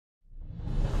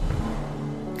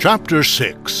Chapter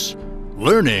 6.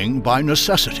 Learning by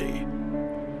Necessity.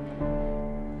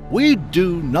 We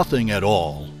do nothing at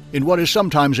all in what is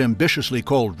sometimes ambitiously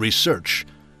called research,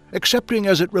 excepting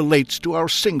as it relates to our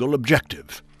single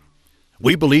objective.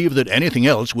 We believe that anything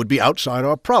else would be outside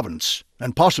our province,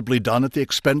 and possibly done at the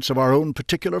expense of our own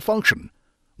particular function,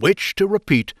 which, to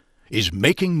repeat, is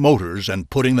making motors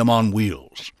and putting them on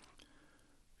wheels.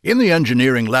 In the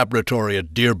engineering laboratory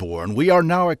at Dearborn, we are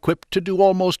now equipped to do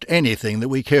almost anything that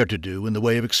we care to do in the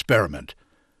way of experiment.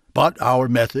 But our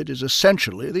method is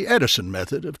essentially the Edison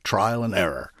method of trial and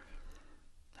error.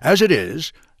 As it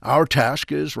is, our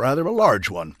task is rather a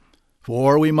large one,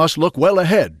 for we must look well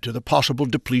ahead to the possible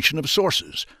depletion of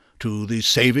sources, to the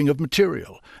saving of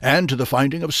material, and to the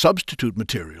finding of substitute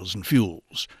materials and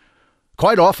fuels.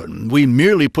 Quite often, we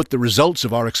merely put the results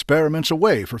of our experiments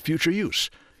away for future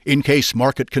use, in case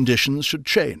market conditions should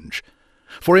change.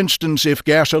 For instance, if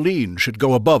gasoline should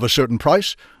go above a certain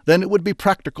price, then it would be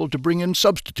practical to bring in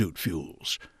substitute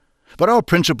fuels. But our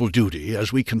principal duty,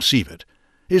 as we conceive it,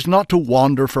 is not to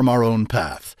wander from our own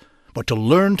path, but to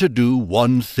learn to do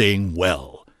one thing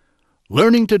well.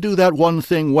 Learning to do that one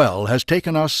thing well has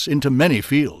taken us into many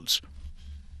fields.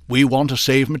 We want to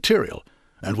save material,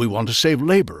 and we want to save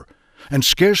labor, and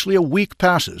scarcely a week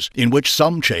passes in which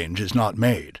some change is not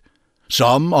made.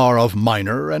 Some are of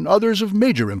minor and others of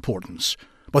major importance,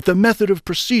 but the method of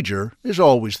procedure is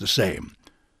always the same.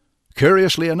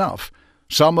 Curiously enough,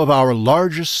 some of our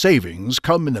largest savings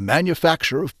come in the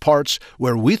manufacture of parts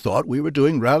where we thought we were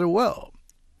doing rather well.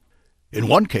 In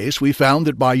one case, we found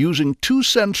that by using 2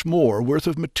 cents more worth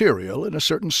of material in a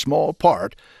certain small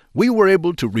part, we were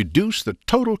able to reduce the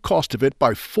total cost of it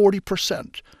by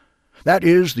 40%. That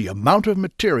is, the amount of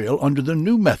material under the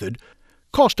new method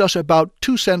cost us about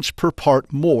 2 cents per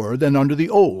part more than under the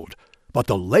old, but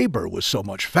the labor was so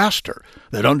much faster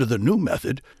that under the new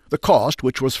method, the cost,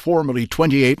 which was formerly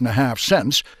 28.5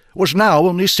 cents, was now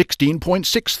only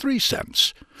 16.63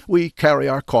 cents. We carry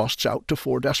our costs out to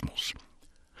 4 decimals.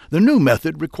 The new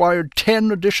method required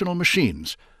 10 additional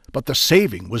machines, but the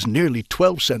saving was nearly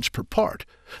 12 cents per part.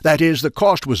 That is, the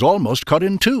cost was almost cut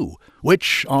in two,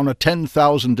 which, on a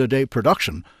 10,000-a-day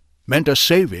production, meant a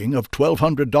saving of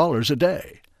 $1,200 a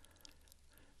day.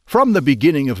 From the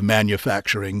beginning of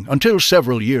manufacturing until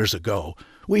several years ago,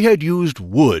 we had used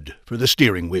wood for the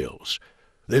steering wheels.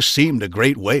 This seemed a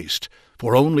great waste,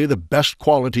 for only the best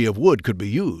quality of wood could be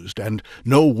used, and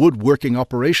no woodworking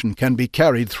operation can be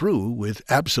carried through with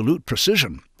absolute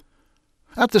precision.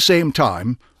 At the same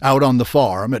time, out on the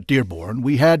farm at Dearborn,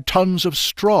 we had tons of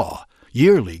straw,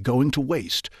 yearly going to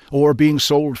waste, or being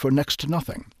sold for next to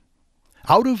nothing.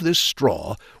 Out of this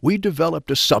straw, we developed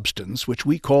a substance which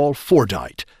we call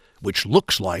Fordite, which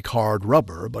looks like hard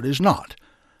rubber but is not.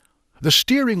 The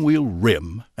steering wheel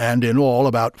rim, and in all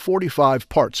about 45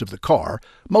 parts of the car,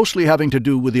 mostly having to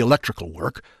do with the electrical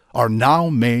work, are now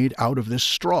made out of this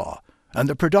straw, and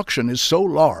the production is so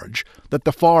large that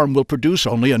the farm will produce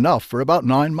only enough for about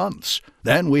 9 months.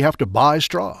 Then we have to buy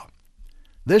straw.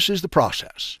 This is the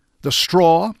process. The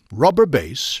straw, rubber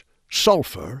base,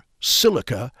 sulfur,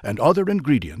 silica, and other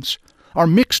ingredients are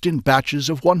mixed in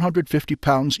batches of 150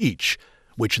 pounds each,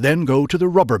 which then go to the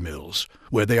rubber mills,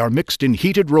 where they are mixed in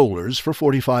heated rollers for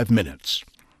 45 minutes.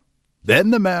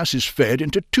 Then the mass is fed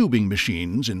into tubing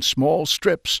machines in small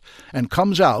strips and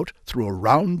comes out through a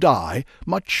round die,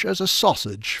 much as a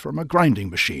sausage from a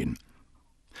grinding machine.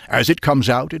 As it comes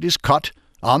out, it is cut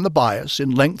on the bias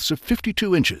in lengths of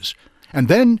 52 inches, and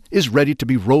then is ready to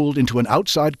be rolled into an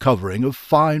outside covering of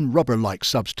fine rubber-like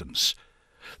substance.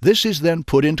 This is then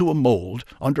put into a mold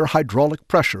under hydraulic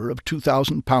pressure of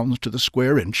 2,000 pounds to the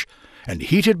square inch and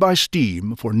heated by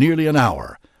steam for nearly an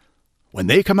hour. When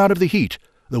they come out of the heat,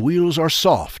 the wheels are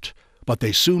soft, but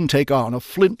they soon take on a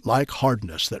flint-like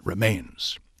hardness that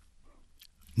remains.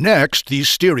 Next, these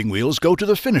steering wheels go to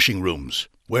the finishing rooms,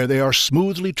 where they are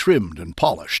smoothly trimmed and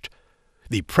polished.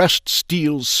 The pressed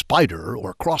steel spider,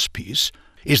 or crosspiece,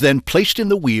 is then placed in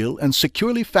the wheel and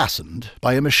securely fastened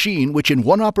by a machine which in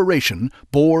one operation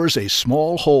bores a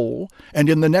small hole and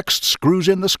in the next screws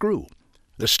in the screw.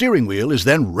 The steering wheel is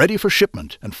then ready for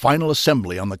shipment and final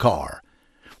assembly on the car.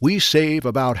 We save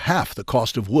about half the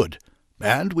cost of wood,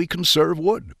 and we conserve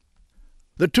wood.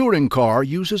 The touring car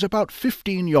uses about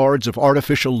 15 yards of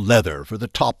artificial leather for the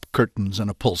top curtains and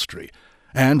upholstery,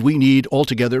 and we need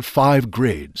altogether 5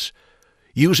 grades.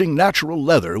 Using natural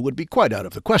leather would be quite out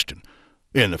of the question.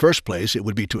 In the first place, it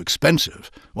would be too expensive,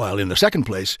 while in the second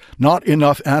place, not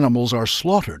enough animals are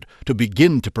slaughtered to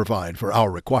begin to provide for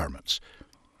our requirements.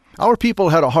 Our people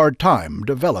had a hard time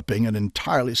developing an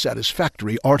entirely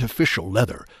satisfactory artificial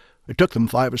leather. It took them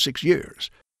 5 or 6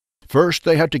 years. First,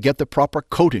 they had to get the proper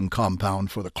coating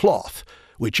compound for the cloth,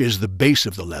 which is the base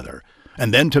of the leather,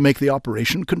 and then to make the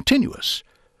operation continuous.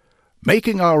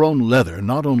 Making our own leather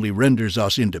not only renders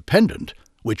us independent,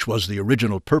 which was the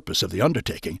original purpose of the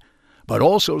undertaking, but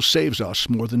also saves us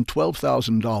more than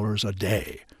 $12,000 a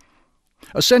day.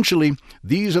 Essentially,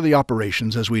 these are the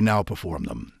operations as we now perform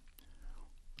them.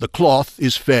 The cloth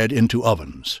is fed into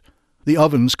ovens. The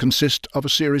ovens consist of a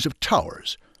series of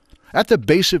towers. At the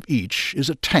base of each is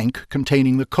a tank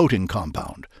containing the coating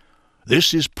compound.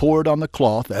 This is poured on the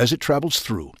cloth as it travels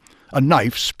through, a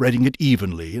knife spreading it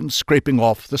evenly and scraping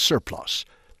off the surplus.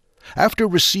 After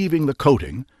receiving the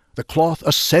coating, the cloth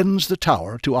ascends the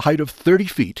tower to a height of 30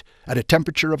 feet at a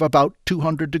temperature of about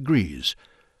 200 degrees.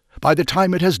 By the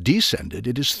time it has descended,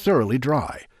 it is thoroughly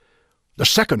dry. The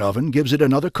second oven gives it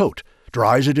another coat,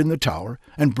 dries it in the tower,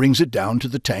 and brings it down to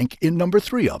the tank in number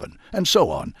 3 oven, and so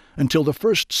on, until the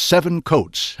first 7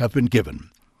 coats have been given.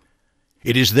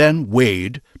 It is then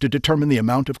weighed to determine the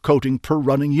amount of coating per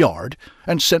running yard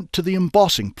and sent to the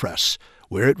embossing press,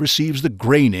 where it receives the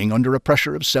graining under a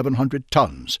pressure of 700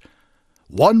 tons.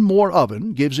 One more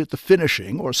oven gives it the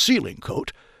finishing or sealing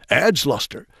coat, adds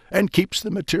luster, and keeps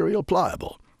the material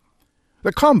pliable.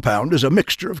 The compound is a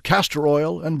mixture of castor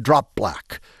oil and drop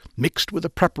black, mixed with a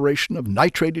preparation of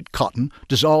nitrated cotton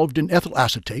dissolved in ethyl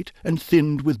acetate and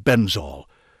thinned with benzol.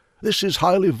 This is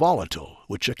highly volatile,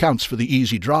 which accounts for the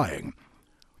easy drying.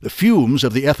 The fumes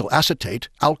of the ethyl acetate,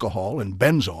 alcohol, and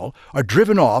benzol are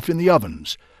driven off in the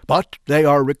ovens, but they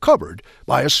are recovered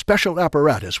by a special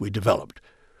apparatus we developed.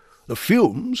 The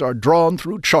fumes are drawn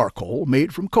through charcoal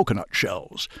made from coconut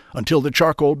shells until the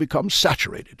charcoal becomes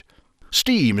saturated.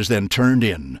 Steam is then turned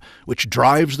in, which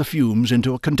drives the fumes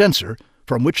into a condenser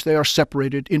from which they are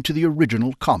separated into the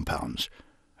original compounds.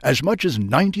 As much as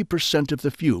 90% of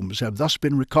the fumes have thus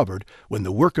been recovered when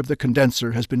the work of the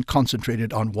condenser has been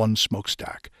concentrated on one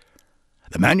smokestack.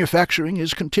 The manufacturing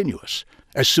is continuous.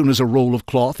 As soon as a roll of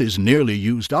cloth is nearly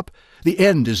used up, the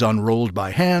end is unrolled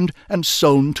by hand and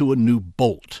sewn to a new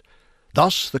bolt.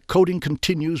 Thus the coating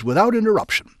continues without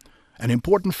interruption, an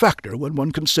important factor when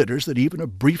one considers that even a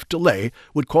brief delay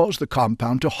would cause the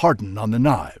compound to harden on the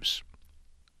knives.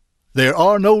 There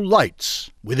are no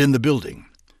lights within the building,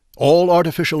 all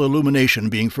artificial illumination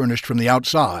being furnished from the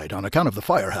outside on account of the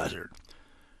fire hazard.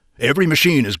 Every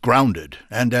machine is grounded,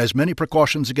 and as many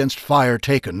precautions against fire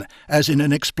taken as in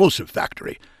an explosive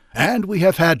factory, and we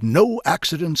have had no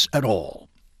accidents at all.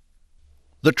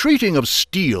 The treating of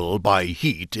steel by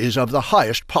heat is of the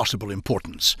highest possible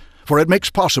importance, for it makes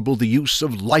possible the use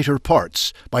of lighter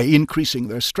parts by increasing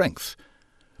their strength.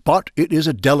 But it is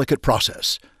a delicate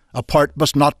process. A part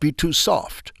must not be too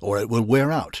soft, or it will wear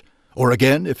out, or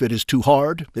again, if it is too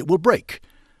hard, it will break.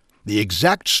 The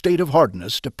exact state of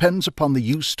hardness depends upon the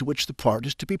use to which the part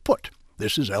is to be put.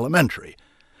 This is elementary.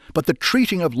 But the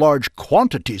treating of large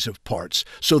quantities of parts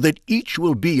so that each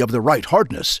will be of the right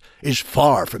hardness is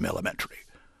far from elementary.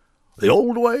 The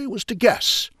old way was to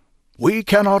guess. We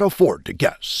cannot afford to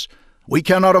guess. We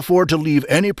cannot afford to leave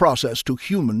any process to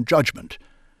human judgment.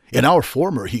 In our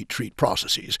former heat-treat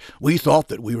processes, we thought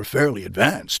that we were fairly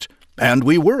advanced, and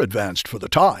we were advanced for the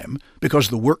time, because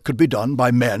the work could be done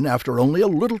by men after only a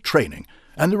little training,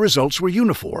 and the results were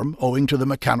uniform owing to the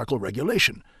mechanical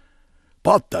regulation.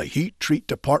 But the heat-treat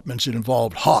departments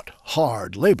involved hot,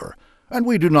 hard labor, and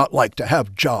we do not like to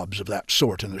have jobs of that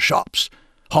sort in the shops.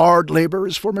 Hard labor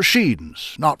is for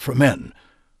machines, not for men.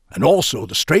 And also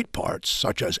the straight parts,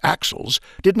 such as axles,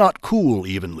 did not cool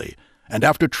evenly, and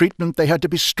after treatment they had to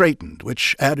be straightened,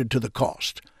 which added to the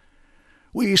cost.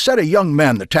 We set a young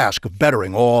man the task of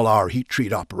bettering all our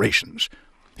heat-treat operations.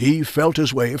 He felt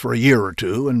his way for a year or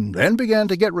two, and then began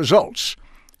to get results.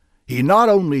 He not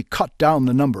only cut down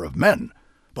the number of men,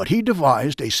 but he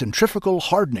devised a centrifugal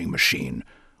hardening machine,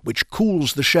 which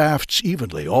cools the shafts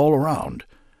evenly all around.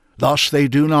 Thus they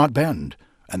do not bend,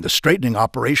 and the straightening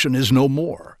operation is no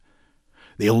more.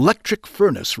 The electric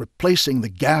furnace replacing the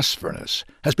gas furnace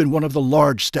has been one of the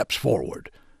large steps forward.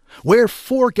 Where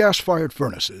 4 gas-fired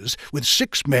furnaces with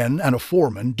 6 men and a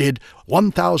foreman did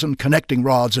 1,000 connecting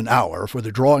rods an hour for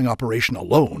the drawing operation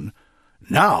alone,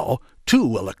 now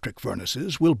 2 electric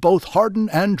furnaces will both harden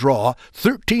and draw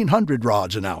 1,300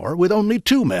 rods an hour with only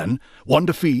 2 men, one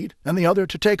to feed and the other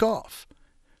to take off.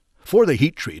 For the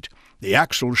heat treat, the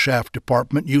axle shaft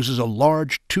department uses a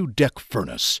large 2-deck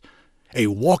furnace. A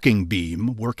walking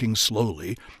beam, working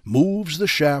slowly, moves the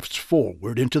shafts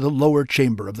forward into the lower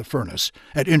chamber of the furnace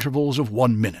at intervals of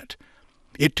 1 minute.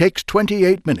 It takes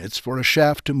 28 minutes for a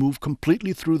shaft to move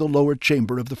completely through the lower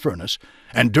chamber of the furnace,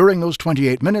 and during those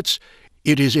 28 minutes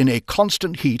it is in a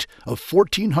constant heat of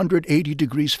 1480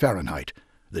 degrees Fahrenheit.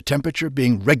 the temperature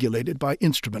being regulated by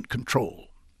instrument control.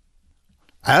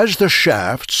 As the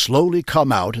shafts slowly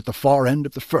come out at the far end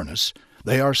of the furnace,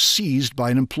 they are seized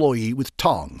by an employee with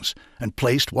tongs and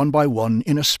placed one by one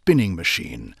in a spinning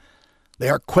machine. They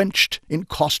are quenched in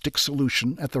caustic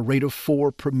solution at the rate of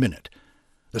 4 per minute.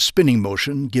 The spinning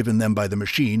motion given them by the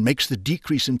machine makes the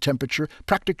decrease in temperature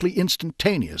practically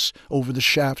instantaneous over the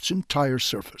shaft's entire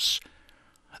surface.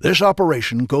 This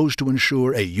operation goes to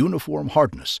ensure a uniform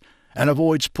hardness and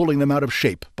avoids pulling them out of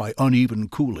shape by uneven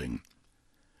cooling.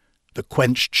 The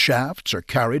quenched shafts are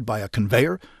carried by a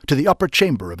conveyor to the upper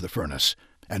chamber of the furnace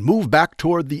and move back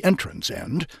toward the entrance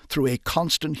end through a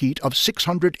constant heat of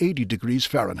 680 degrees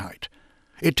Fahrenheit.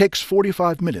 It takes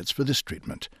 45 minutes for this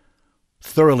treatment.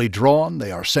 Thoroughly drawn,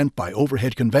 they are sent by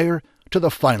overhead conveyor to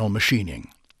the final machining.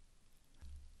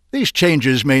 These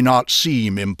changes may not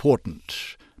seem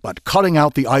important, but cutting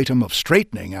out the item of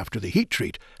straightening after the heat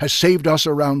treat has saved us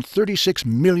around $36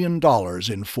 million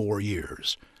in 4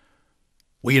 years.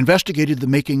 We investigated the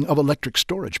making of electric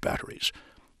storage batteries,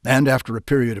 and after a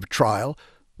period of trial,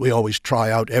 we always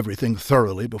try out everything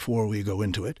thoroughly before we go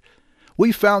into it,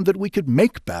 we found that we could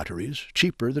make batteries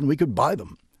cheaper than we could buy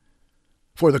them.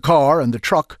 For the car and the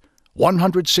truck,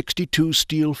 162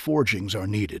 steel forgings are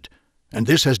needed, and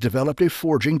this has developed a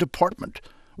forging department,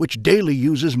 which daily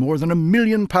uses more than 1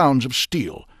 million pounds of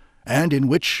steel, and in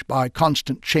which, by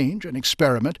constant change and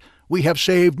experiment, we have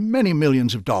saved many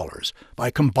millions of dollars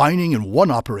by combining in one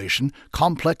operation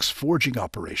complex forging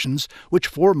operations which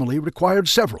formerly required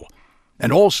several,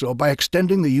 and also by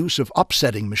extending the use of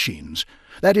upsetting machines,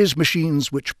 that is,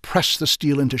 machines which press the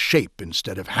steel into shape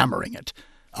instead of hammering it.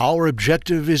 Our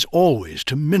objective is always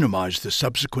to minimize the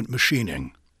subsequent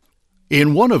machining.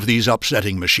 In one of these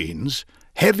upsetting machines,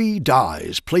 heavy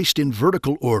dies placed in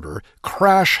vertical order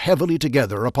crash heavily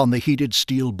together upon the heated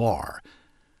steel bar.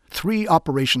 3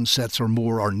 operation sets or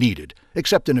more are needed,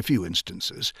 except in a few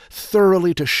instances,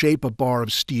 thoroughly to shape a bar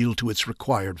of steel to its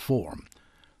required form.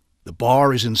 The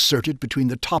bar is inserted between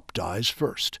the top dies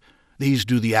first. These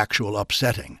do the actual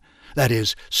upsetting, that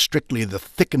is, strictly the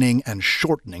thickening and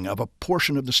shortening of a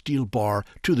portion of the steel bar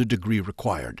to the degree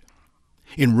required.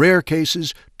 In rare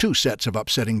cases, 2 sets of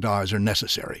upsetting dies are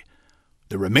necessary.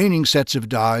 The remaining sets of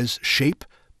dies shape,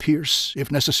 pierce, if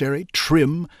necessary,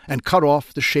 trim, and cut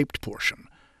off the shaped portion.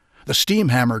 The steam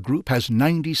hammer group has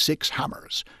 96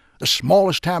 hammers. The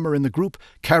smallest hammer in the group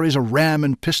carries a ram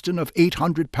and piston of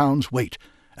 800 pounds weight,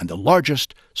 and the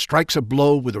largest strikes a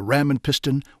blow with a ram and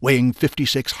piston weighing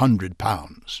 5,600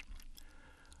 pounds.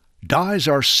 Dies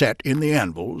are set in the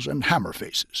anvils and hammer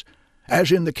faces.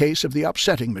 As in the case of the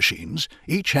upsetting machines,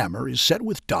 each hammer is set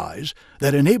with dies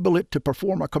that enable it to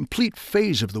perform a complete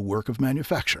phase of the work of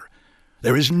manufacture.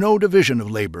 There is no division of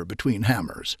labor between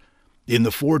hammers. In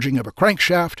the forging of a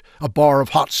crankshaft, a bar of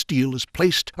hot steel is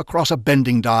placed across a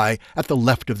bending die at the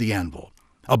left of the anvil.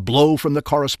 A blow from the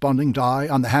corresponding die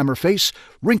on the hammer face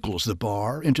wrinkles the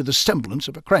bar into the semblance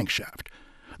of a crankshaft.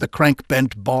 The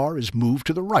crank-bent bar is moved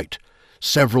to the right.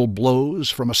 Several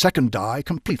blows from a second die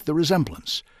complete the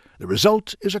resemblance. The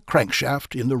result is a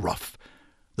crankshaft in the rough,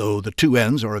 though the 2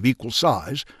 ends are of equal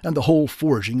size and the whole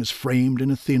forging is framed in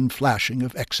a thin flashing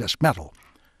of excess metal.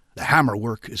 The hammer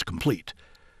work is complete.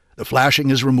 The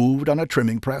flashing is removed on a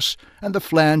trimming press, and the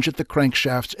flange at the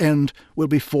crankshaft's end will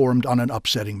be formed on an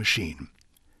upsetting machine.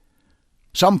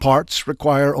 Some parts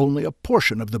require only a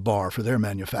portion of the bar for their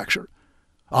manufacture.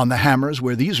 On the hammers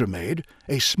where these are made,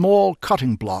 a small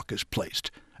cutting block is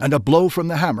placed, and a blow from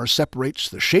the hammer separates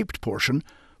the shaped portion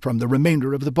from the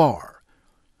remainder of the bar.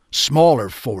 Smaller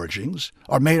forgings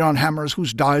are made on hammers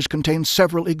whose dies contain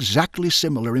several exactly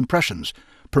similar impressions,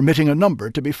 permitting a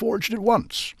number to be forged at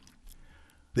once.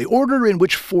 The order in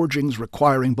which forgings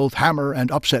requiring both hammer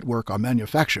and upset work are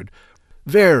manufactured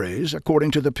varies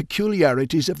according to the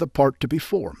peculiarities of the part to be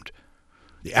formed.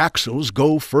 The axles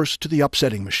go first to the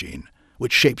upsetting machine,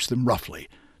 which shapes them roughly,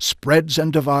 spreads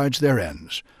and divides their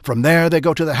ends. From there they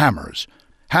go to the hammers.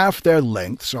 Half their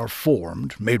lengths are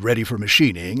formed, made ready for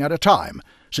machining at a time,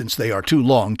 since they are too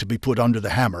long to be put under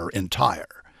the hammer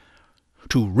entire.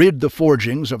 To rid the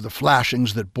forgings of the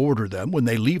flashings that border them when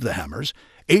they leave the hammers,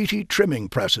 80 trimming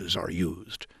presses are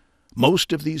used.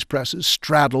 Most of these presses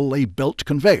straddle a belt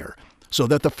conveyor, so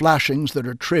that the flashings that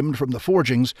are trimmed from the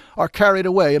forgings are carried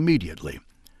away immediately.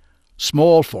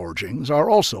 Small forgings are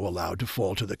also allowed to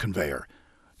fall to the conveyor.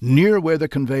 Near where the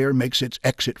conveyor makes its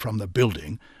exit from the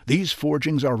building, these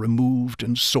forgings are removed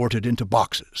and sorted into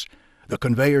boxes. The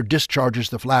conveyor discharges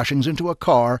the flashings into a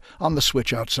car on the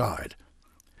switch outside.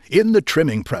 In the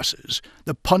trimming presses,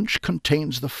 the punch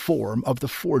contains the form of the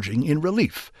forging in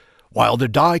relief, while the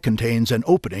die contains an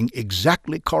opening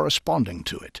exactly corresponding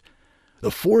to it.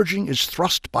 The forging is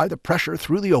thrust by the pressure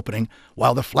through the opening,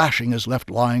 while the flashing is left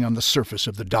lying on the surface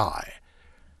of the die.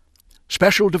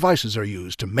 Special devices are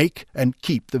used to make and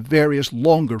keep the various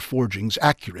longer forgings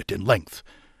accurate in length.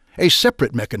 A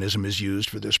separate mechanism is used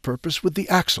for this purpose with the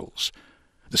axles.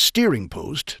 The steering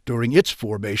post, during its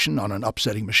formation on an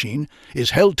upsetting machine,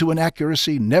 is held to an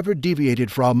accuracy never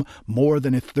deviated from more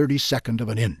than 1/32 of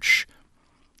an inch.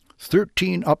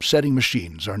 13 upsetting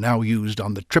machines are now used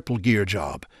on the triple gear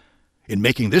job. In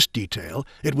making this detail,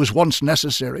 it was once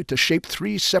necessary to shape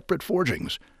 3 separate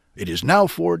forgings. It is now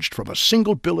forged from a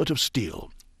single billet of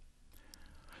steel.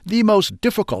 The most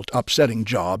difficult upsetting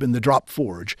job in the drop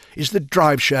forge is the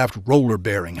driveshaft roller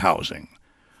bearing housing.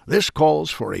 This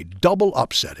calls for a double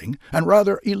upsetting and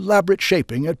rather elaborate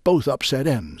shaping at both upset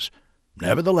ends.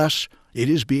 Nevertheless, it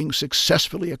is being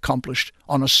successfully accomplished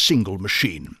on a single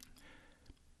machine.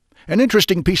 An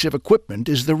interesting piece of equipment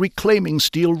is the reclaiming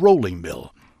steel rolling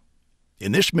mill.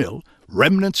 In this mill,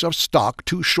 remnants of stock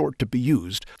too short to be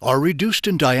used are reduced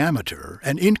in diameter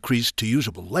and increased to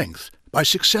usable length by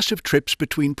successive trips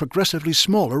between progressively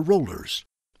smaller rollers.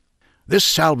 This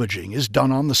salvaging is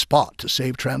done on the spot to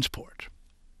save transport.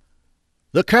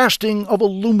 The casting of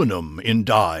aluminum in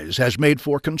dies has made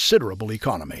for considerable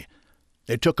economy.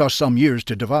 It took us some years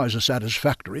to devise a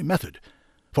satisfactory method.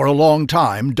 For a long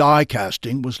time, die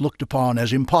casting was looked upon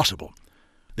as impossible.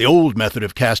 The old method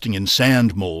of casting in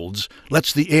sand molds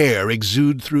lets the air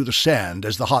exude through the sand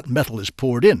as the hot metal is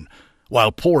poured in,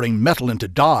 while pouring metal into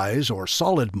dies or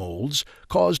solid molds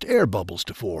caused air bubbles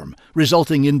to form,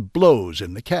 resulting in blows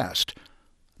in the cast.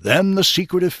 Then the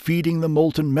secret of feeding the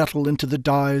molten metal into the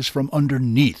dies from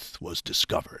underneath was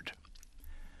discovered.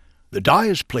 The die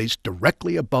is placed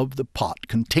directly above the pot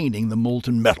containing the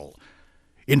molten metal.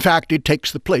 In fact, it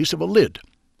takes the place of a lid.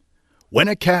 When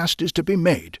a cast is to be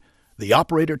made, the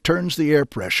operator turns the air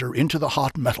pressure into the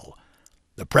hot metal.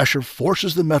 The pressure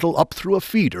forces the metal up through a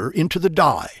feeder into the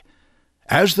die.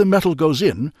 As the metal goes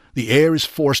in, the air is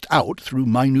forced out through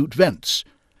minute vents.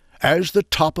 As the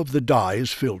top of the die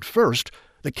is filled first,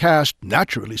 the cast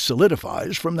naturally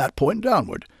solidifies from that point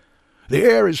downward. The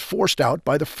air is forced out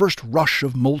by the first rush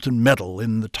of molten metal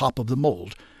in the top of the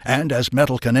mold, and as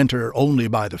metal can enter only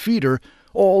by the feeder,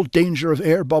 all danger of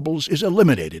air bubbles is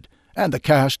eliminated, and the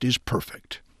cast is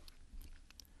perfect.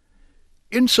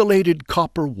 Insulated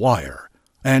copper wire,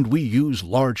 and we use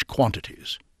large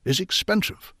quantities, is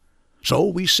expensive. So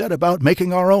we set about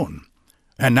making our own,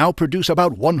 and now produce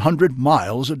about 100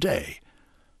 miles a day.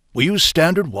 We use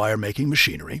standard wire-making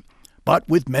machinery, but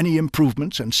with many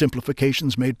improvements and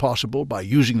simplifications made possible by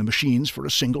using the machines for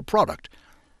a single product.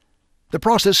 The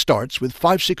process starts with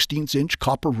 5/16-inch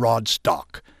copper rod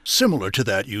stock, similar to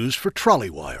that used for trolley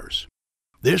wires.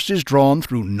 This is drawn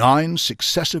through 9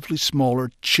 successively smaller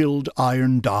chilled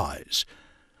iron dies.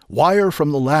 Wire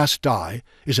from the last die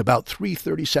is about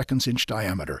 3/32 inch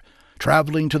diameter,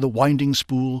 traveling to the winding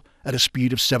spool at a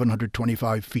speed of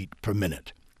 725 feet per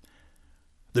minute.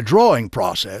 The drawing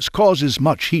process causes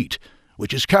much heat,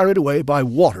 which is carried away by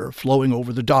water flowing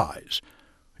over the dies.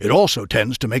 It also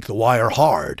tends to make the wire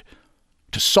hard.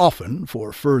 To soften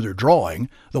for further drawing,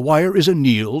 the wire is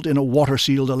annealed in a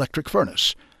water-sealed electric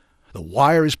furnace. The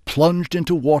wire is plunged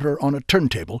into water on a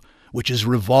turntable, which is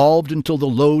revolved until the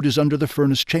load is under the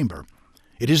furnace chamber.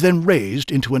 It is then raised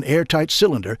into an airtight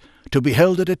cylinder to be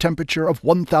held at a temperature of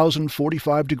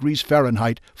 1045 degrees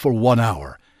Fahrenheit for 1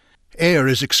 hour. Air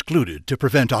is excluded to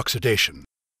prevent oxidation.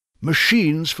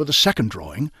 Machines for the second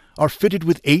drawing are fitted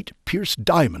with 8 pierced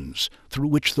diamonds through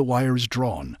which the wire is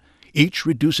drawn, each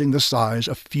reducing the size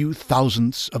a few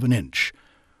thousandths of an inch.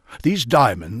 These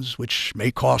diamonds, which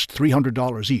may cost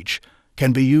 $300 each,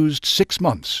 can be used 6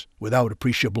 months without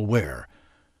appreciable wear.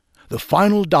 The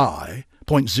final die,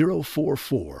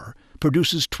 .044,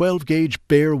 produces 12-gauge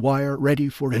bare wire ready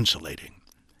for insulating.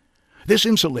 This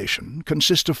insulation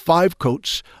consists of 5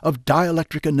 coats of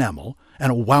dielectric enamel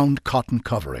and a wound cotton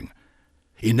covering.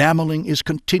 Enameling is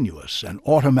continuous and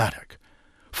automatic.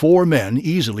 4 men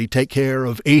easily take care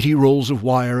of 80 rolls of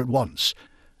wire at once,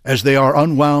 as they are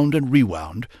unwound and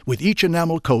rewound, with each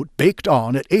enamel coat baked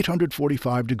on at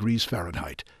 845 degrees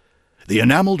Fahrenheit. The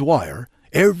enameled wire,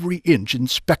 every inch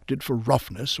inspected for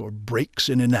roughness or breaks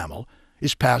in enamel,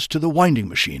 is passed to the winding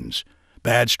machines.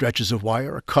 Bad stretches of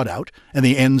wire are cut out and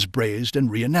the ends brazed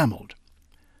and re-enameled.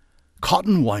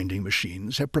 Cotton winding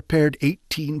machines have prepared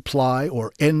 18-ply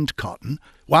or end cotton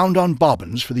wound on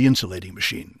bobbins for the insulating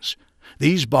machines.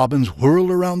 These bobbins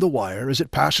whirl around the wire as it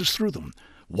passes through them,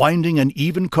 winding an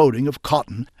even coating of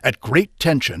cotton at great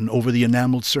tension over the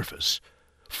enameled surface.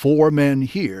 4 men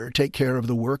here take care of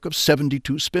the work of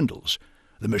 72 spindles.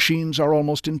 The machines are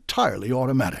almost entirely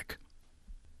automatic.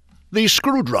 The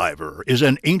screwdriver is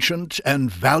an ancient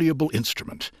and valuable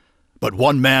instrument, but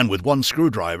one man with one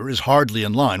screwdriver is hardly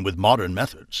in line with modern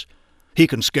methods. He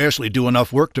can scarcely do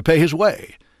enough work to pay his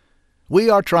way. We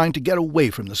are trying to get away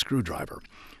from the screwdriver.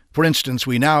 For instance,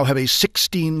 we now have a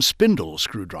 16-spindle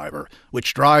screwdriver,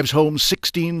 which drives home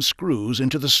 16 screws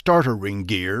into the starter ring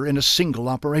gear in a single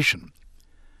operation.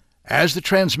 As the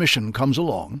transmission comes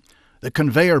along, the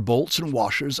conveyor bolts and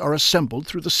washers are assembled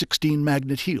through the 16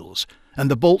 magnet heels, and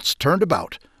the bolts turned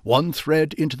about, one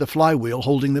thread into the flywheel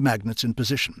holding the magnets in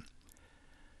position.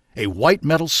 A white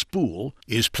metal spool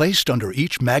is placed under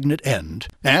each magnet end,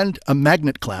 and a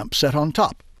magnet clamp set on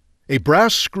top. A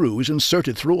brass screw is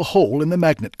inserted through a hole in the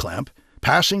magnet clamp,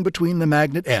 passing between the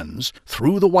magnet ends,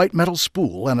 through the white metal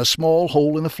spool and a small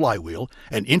hole in the flywheel,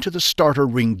 and into the starter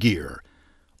ring gear.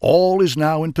 All is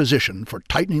now in position for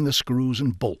tightening the screws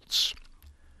and bolts.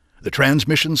 The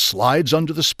transmission slides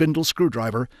under the spindle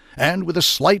screwdriver, and with a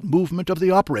slight movement of the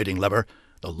operating lever,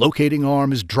 the locating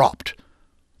arm is dropped.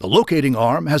 The locating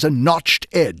arm has a notched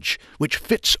edge, which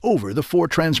fits over the 4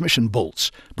 transmission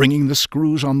bolts, bringing the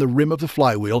screws on the rim of the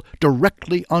flywheel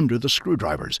directly under the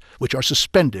screwdrivers, which are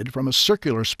suspended from a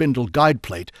circular spindle guide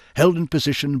plate held in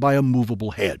position by a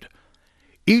movable head.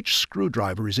 Each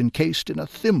screwdriver is encased in a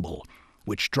thimble,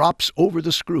 which drops over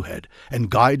the screw head and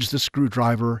guides the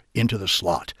screwdriver into the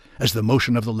slot as the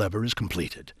motion of the lever is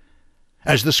completed.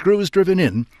 As the screw is driven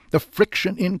in, the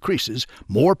friction increases,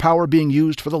 more power being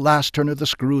used for the last turn of the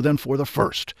screw than for the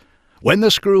first. When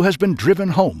the screw has been driven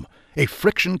home, a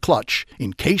friction clutch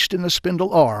encased in the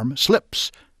spindle arm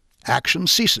slips. Action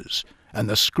ceases, and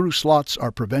the screw slots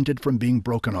are prevented from being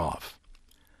broken off.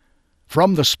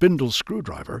 From the spindle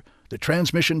screwdriver, the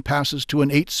transmission passes to an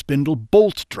 8-spindle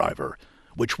bolt driver,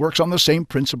 which works on the same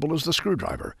principle as the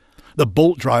screwdriver. The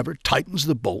bolt driver tightens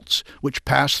the bolts, which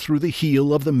pass through the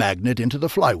heel of the magnet into the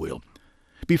flywheel.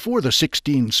 Before the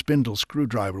 16-spindle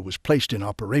screwdriver was placed in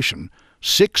operation,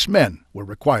 6 men were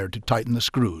required to tighten the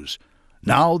screws.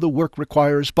 Now the work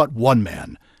requires but 1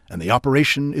 man, and the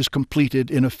operation is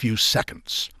completed in a few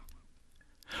seconds.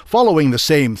 Following the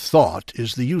same thought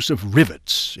is the use of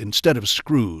rivets instead of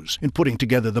screws in putting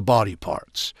together the body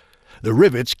parts. The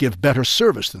rivets give better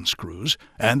service than screws,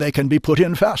 and they can be put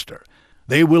in faster.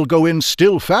 They will go in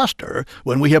still faster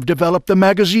when we have developed the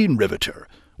magazine riveter,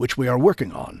 which we are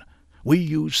working on. We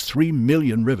use 3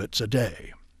 million rivets a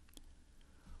day.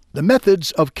 The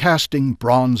methods of casting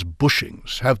bronze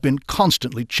bushings have been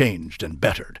constantly changed and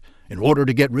bettered in order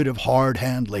to get rid of hard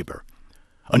hand labor.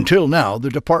 Until now, the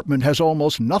department has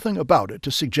almost nothing about it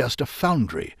to suggest a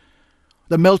foundry.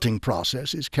 The melting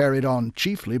process is carried on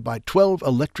chiefly by 12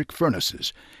 electric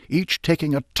furnaces, each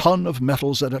taking a ton of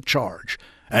metals at a charge,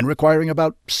 and requiring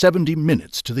about 70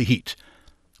 minutes to the heat.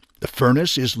 The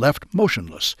furnace is left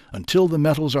motionless until the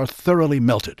metals are thoroughly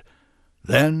melted.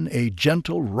 Then a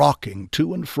gentle rocking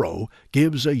to and fro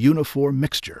gives a uniform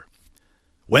mixture.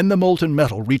 When the molten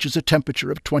metal reaches a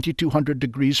temperature of 2200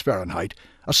 degrees Fahrenheit,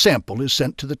 a sample is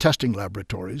sent to the testing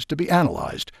laboratories to be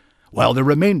analyzed, while the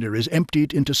remainder is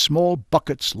emptied into small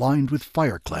buckets lined with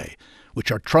fire clay,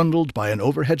 which are trundled by an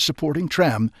overhead supporting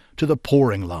tram to the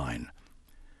pouring line.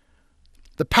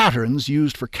 The patterns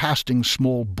used for casting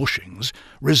small bushings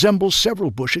resemble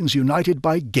several bushings united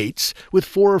by gates, with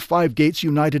 4 or 5 gates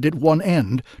united at one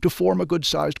end to form a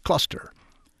good-sized cluster.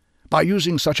 By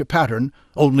using such a pattern,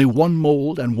 only 1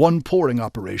 mold and 1 pouring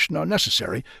operation are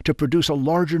necessary to produce a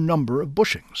larger number of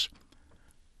bushings.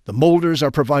 The molders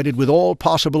are provided with all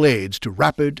possible aids to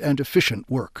rapid and efficient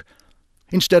work.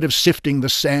 Instead of sifting the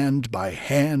sand by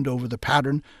hand over the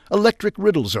pattern, electric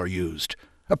riddles are used.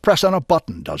 A press on a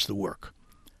button does the work.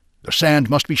 The sand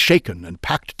must be shaken and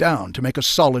packed down to make a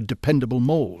solid, dependable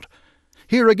mold.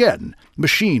 Here again,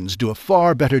 machines do a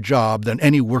far better job than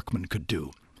any workman could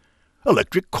do.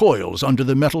 Electric coils under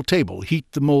the metal table heat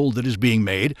the mold that is being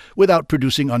made without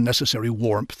producing unnecessary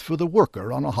warmth for the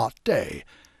worker on a hot day.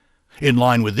 In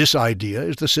line with this idea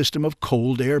is the system of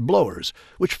cold air blowers,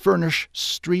 which furnish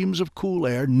streams of cool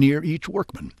air near each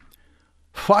workman.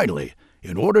 Finally,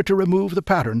 in order to remove the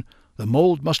pattern, the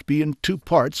mold must be in 2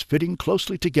 parts fitting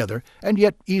closely together and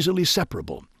yet easily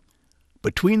separable.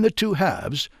 Between the 2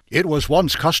 halves, it was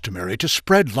once customary to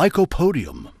spread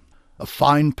lycopodium, a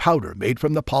fine powder made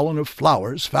from the pollen of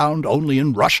flowers found only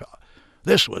in Russia.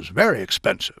 This was very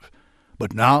expensive,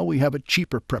 but now we have a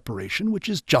cheaper preparation which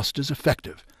is just as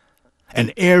effective.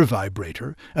 An air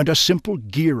vibrator and a simple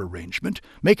gear arrangement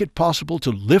make it possible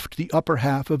to lift the upper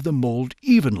half of the mold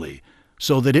evenly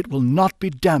so that it will not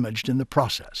be damaged in the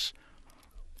process.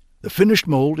 The finished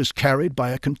mold is carried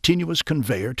by a continuous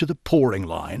conveyor to the pouring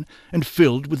line and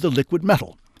filled with the liquid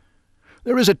metal.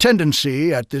 There is a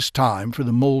tendency at this time for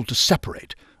the mold to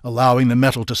separate, allowing the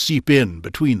metal to seep in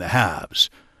between the halves.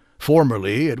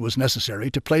 Formerly it was necessary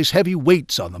to place heavy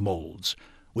weights on the molds,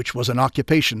 which was an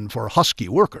occupation for husky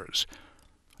workers.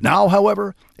 Now,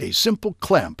 however, a simple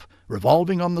clamp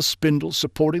revolving on the spindle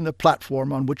supporting the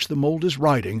platform on which the mold is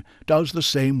riding does the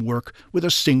same work with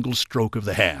a single stroke of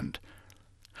the hand.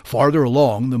 Farther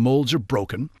along, the molds are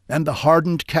broken and the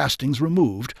hardened castings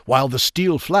removed, while the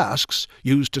steel flasks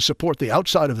used to support the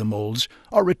outside of the molds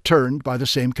are returned by the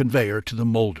same conveyor to the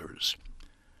molders.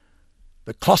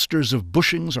 The clusters of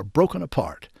bushings are broken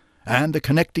apart, and the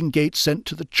connecting gates sent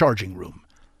to the charging room.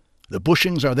 The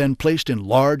bushings are then placed in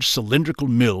large cylindrical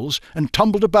mills and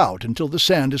tumbled about until the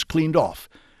sand is cleaned off,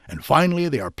 and finally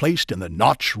they are placed in the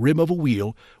notch rim of a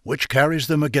wheel which carries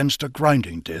them against a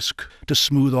grinding disc to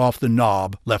smooth off the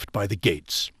knob left by the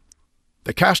gates.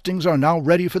 The castings are now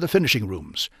ready for the finishing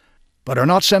rooms, but are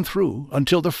not sent through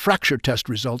until the fracture test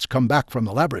results come back from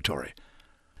the laboratory.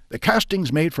 The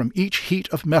castings made from each heat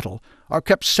of metal are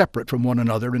kept separate from one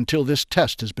another until this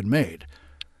test has been made.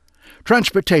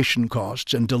 Transportation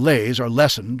costs and delays are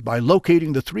lessened by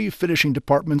locating the 3 finishing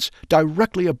departments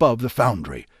directly above the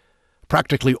foundry.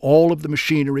 Practically all of the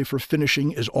machinery for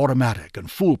finishing is automatic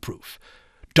and foolproof.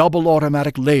 Double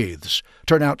automatic lathes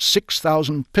turn out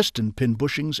 6,000 piston pin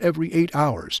bushings every 8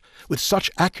 hours, with such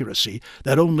accuracy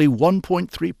that only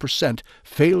 1.3%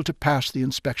 fail to pass the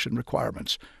inspection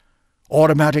requirements.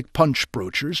 Automatic punch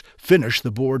broachers finish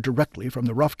the board directly from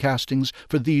the rough castings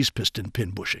for these piston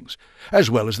pin bushings, as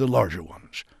well as the larger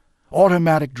ones.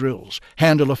 Automatic drills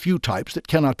handle a few types that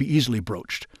cannot be easily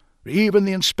broached. Even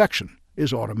the inspection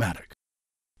is automatic.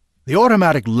 The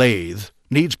automatic lathe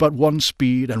needs but one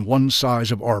speed and one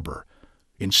size of arbor.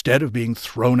 Instead of being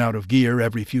thrown out of gear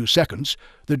every few seconds,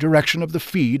 the direction of the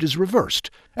feed is reversed,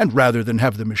 and rather than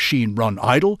have the machine run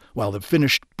idle while the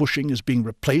finished bushing is being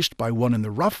replaced by one in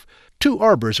the rough, 2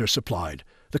 arbors are supplied,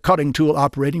 the cutting tool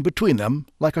operating between them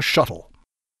like a shuttle.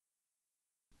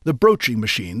 The broaching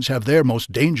machines have their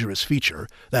most dangerous feature,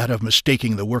 that of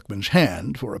mistaking the workman's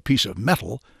hand for a piece of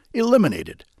metal,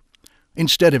 eliminated.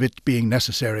 Instead of it being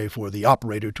necessary for the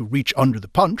operator to reach under the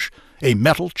punch, a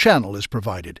metal channel is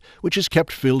provided, which is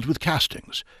kept filled with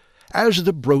castings. As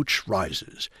the broach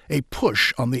rises, a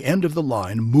push on the end of the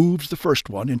line moves the first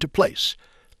one into place.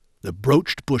 The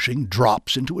broached bushing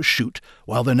drops into a chute,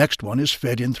 while the next one is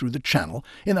fed in through the channel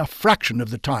in a fraction of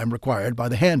the time required by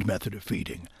the hand method of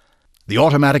feeding. The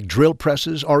automatic drill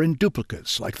presses are in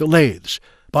duplicates, like the lathes,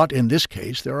 but in this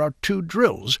case there are 2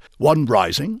 drills, one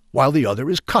rising while the other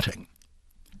is cutting.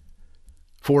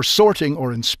 For sorting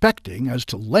or inspecting as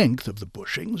to length of the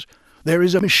bushings, there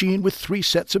is a machine with 3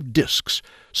 sets of discs,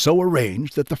 so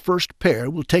arranged that the first pair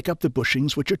will take up the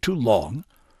bushings which are too long,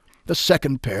 the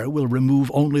second pair will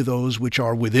remove only those which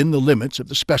are within the limits of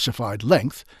the specified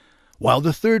length, while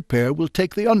the third pair will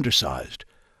take the undersized.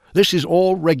 This is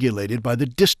all regulated by the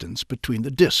distance between the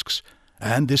discs,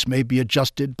 and this may be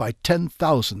adjusted by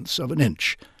 10/1000ths of an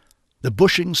inch. The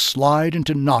bushings slide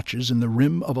into notches in the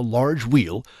rim of a large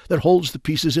wheel that holds the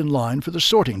pieces in line for the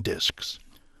sorting discs.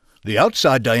 The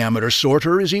outside diameter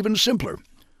sorter is even simpler.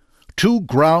 2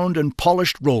 ground and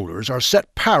polished rollers are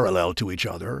set parallel to each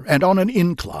other and on an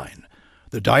incline,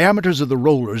 the diameters of the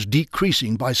rollers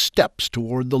decreasing by steps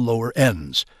toward the lower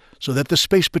ends, so that the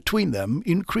space between them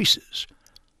increases.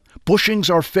 Bushings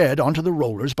are fed onto the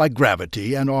rollers by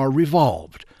gravity and are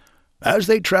revolved. As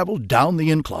they travel down the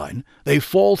incline, they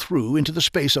fall through into the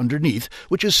space underneath,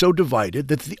 which is so divided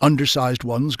that the undersized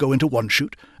ones go into one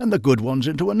chute and the good ones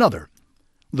into another.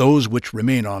 Those which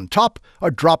remain on top are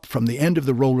dropped from the end of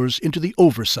the rollers into the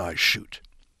oversized chute.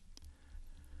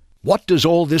 What does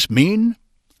all this mean?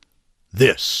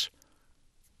 This.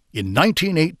 In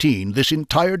 1918, this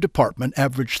entire department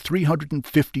averaged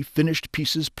 350 finished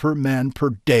pieces per man per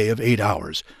day of 8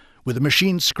 hours, with a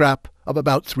machine scrap of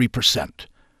about 3%.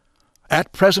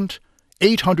 At present,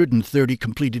 830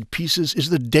 completed pieces is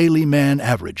the daily man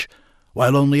average,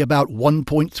 while only about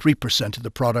 1.3% of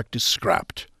the product is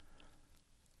scrapped.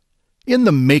 In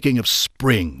the making of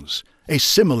springs, a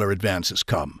similar advance has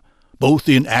come, both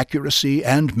in accuracy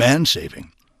and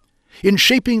man-saving. In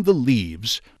shaping the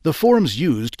leaves, the forms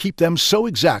used keep them so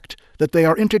exact that they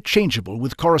are interchangeable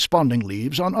with corresponding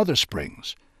leaves on other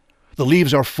springs. The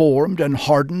leaves are formed and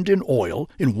hardened in oil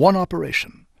in one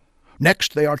operation.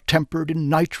 Next they are tempered in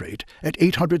nitrate at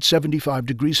 875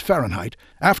 degrees Fahrenheit,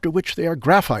 after which they are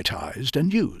graphitized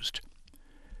and used.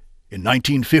 In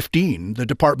 1915, the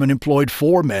department employed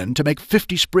 4 men to make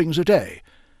 50 springs a day.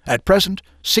 At present,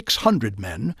 600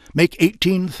 men make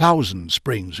 18,000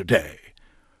 springs a day.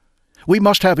 We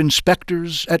must have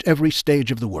inspectors at every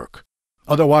stage of the work.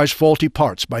 Otherwise, faulty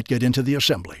parts might get into the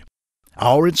assembly.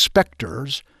 Our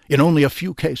inspectors, in only a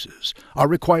few cases, are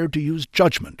required to use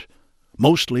judgment.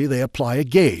 Mostly they apply a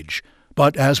gauge,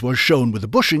 but as was shown with the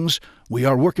bushings, we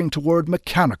are working toward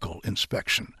mechanical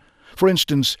inspection. For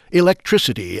instance,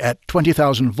 electricity at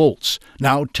 20,000 volts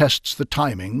now tests the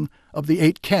timing of the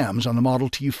 8 cams on the Model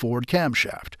T Ford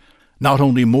camshaft, not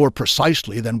only more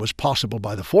precisely than was possible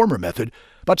by the former method,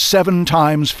 but 7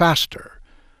 times faster.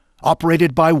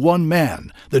 Operated by one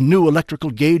man, the new electrical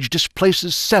gauge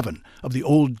displaces 7 of the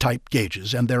old-type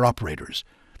gauges and their operators.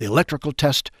 The electrical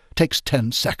test takes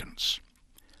 10 seconds.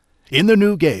 In the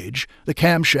new gauge, the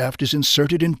camshaft is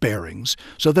inserted in bearings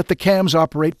so that the cams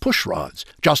operate pushrods,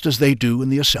 just as they do in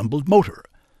the assembled motor.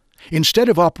 Instead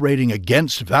of operating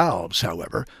against valves,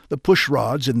 however, the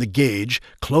pushrods in the gauge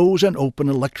close and open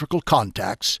electrical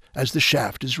contacts as the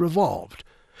shaft is revolved.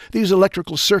 These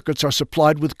electrical circuits are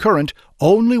supplied with current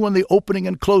only when the opening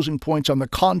and closing points on the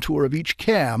contour of each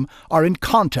cam are in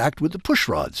contact with the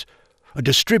pushrods, a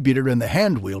distributor in the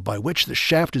handwheel by which the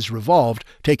shaft is revolved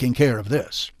taking care of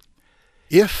this.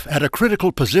 If, at a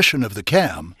critical position of the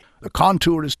cam, the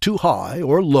contour is too high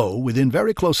or low within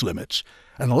very close limits,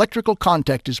 an electrical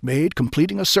contact is made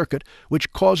completing a circuit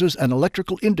which causes an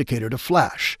electrical indicator to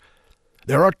flash.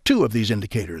 There are 2 of these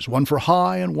indicators, one for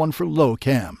high and one for low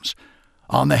cams.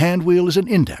 On the handwheel is an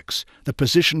index, the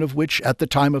position of which at the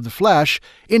time of the flash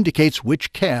indicates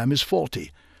which cam is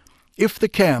faulty. If the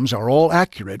cams are all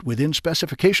accurate within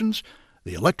specifications,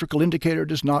 the electrical indicator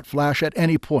does not flash at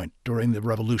any point during the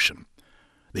revolution.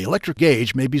 The electric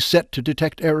gauge may be set to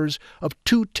detect errors of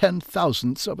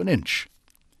 2/10,000ths of an inch.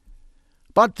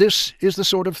 But this is the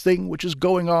sort of thing which is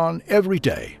going on every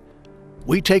day.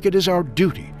 We take it as our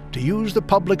duty to use the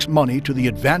public's money to the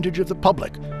advantage of the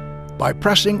public by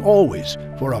pressing always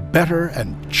for a better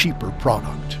and cheaper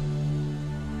product.